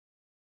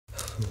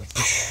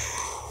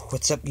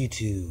What's up,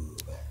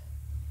 YouTube?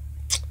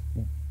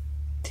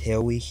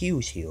 Terry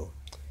Hughes here.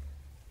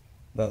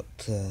 About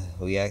to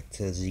react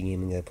to Z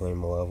Gaming I play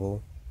more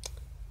level.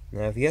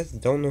 Now, if you guys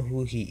don't know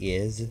who he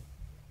is,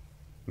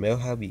 Mel,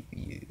 what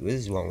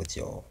is wrong with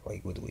y'all?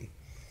 Like, literally.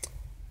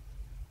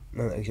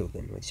 No, not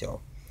joking with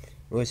y'all.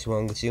 What's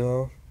wrong with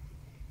y'all?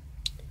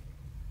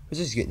 Let's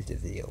just get into the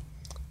video.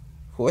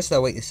 First, I'd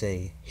like to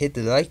say, hit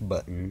the like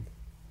button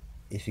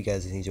if you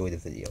guys enjoy the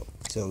video.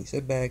 So,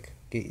 sit back,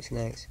 get your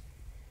snacks,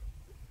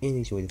 and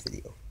enjoy the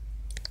video.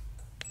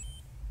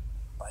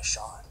 By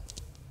Sean.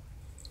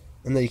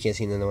 I know you can't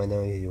see none right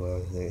now, you are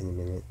there in a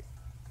minute.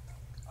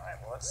 Alright,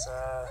 well let's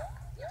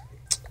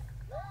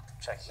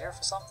check here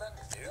for something.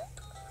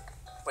 Nope.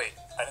 Wait,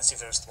 I didn't see if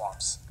there was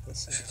thwomps. I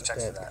should have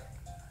checked for that.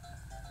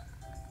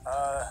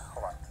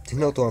 Hold on. There's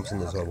no thwomps in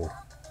this level.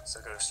 So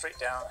go straight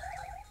down.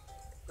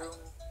 Boom.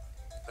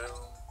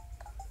 Boom.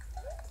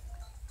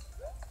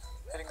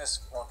 Hitting this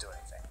won't do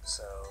anything,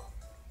 so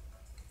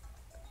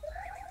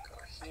go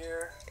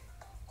here.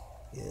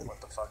 Yeah. What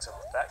the fuck's up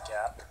with that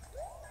gap?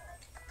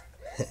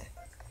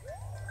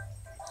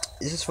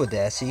 This is for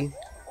Dassy.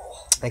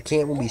 I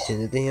can't really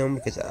send it to him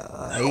because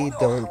I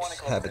don't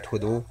have a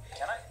Twitter.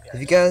 If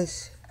you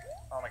guys,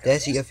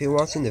 Dassy, if you're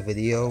watching the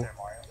video,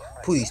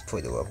 please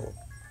play the level.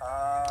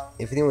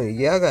 If anyone of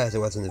y'all guys are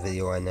watching the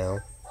video right now,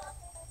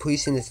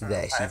 please send it to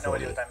Dassy I have no for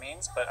idea me. what that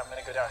means, but I'm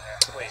gonna go down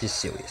here. Wait. Just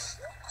serious.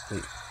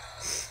 Please.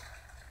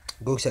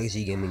 Go check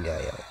Z Gaming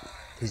guy out.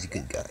 He's a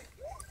good guy.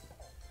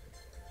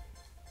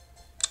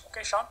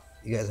 Okay, Sean.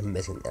 You guys are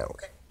missing out.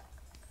 Okay.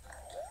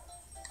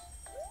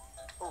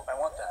 Ooh, I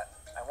want that.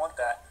 I want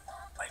that.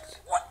 I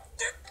want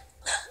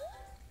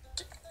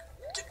it.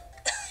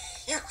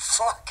 You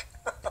fuck.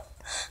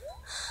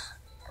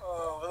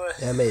 Oh,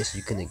 Yeah, I made it so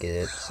you couldn't get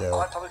it, oh, so.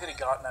 I probably could have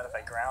gotten that if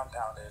I ground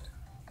pounded.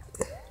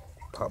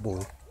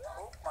 Probably.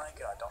 Oh my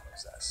god, don't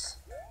lose this.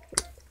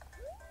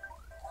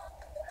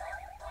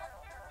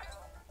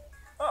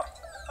 Oh,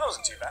 that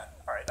wasn't too bad.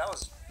 Alright, that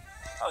was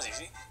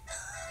easy.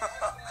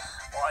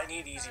 Well, I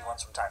need easy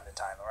ones from time to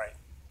time, alright?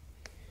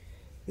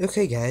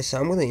 Okay, guys, so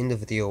I'm going to end the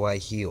video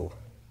right here.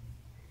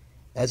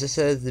 As I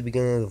said at the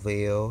beginning of the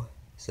video,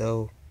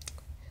 so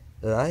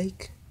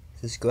like,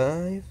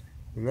 subscribe,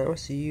 and I will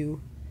see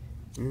you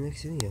in the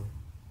next video.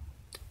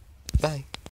 Bye.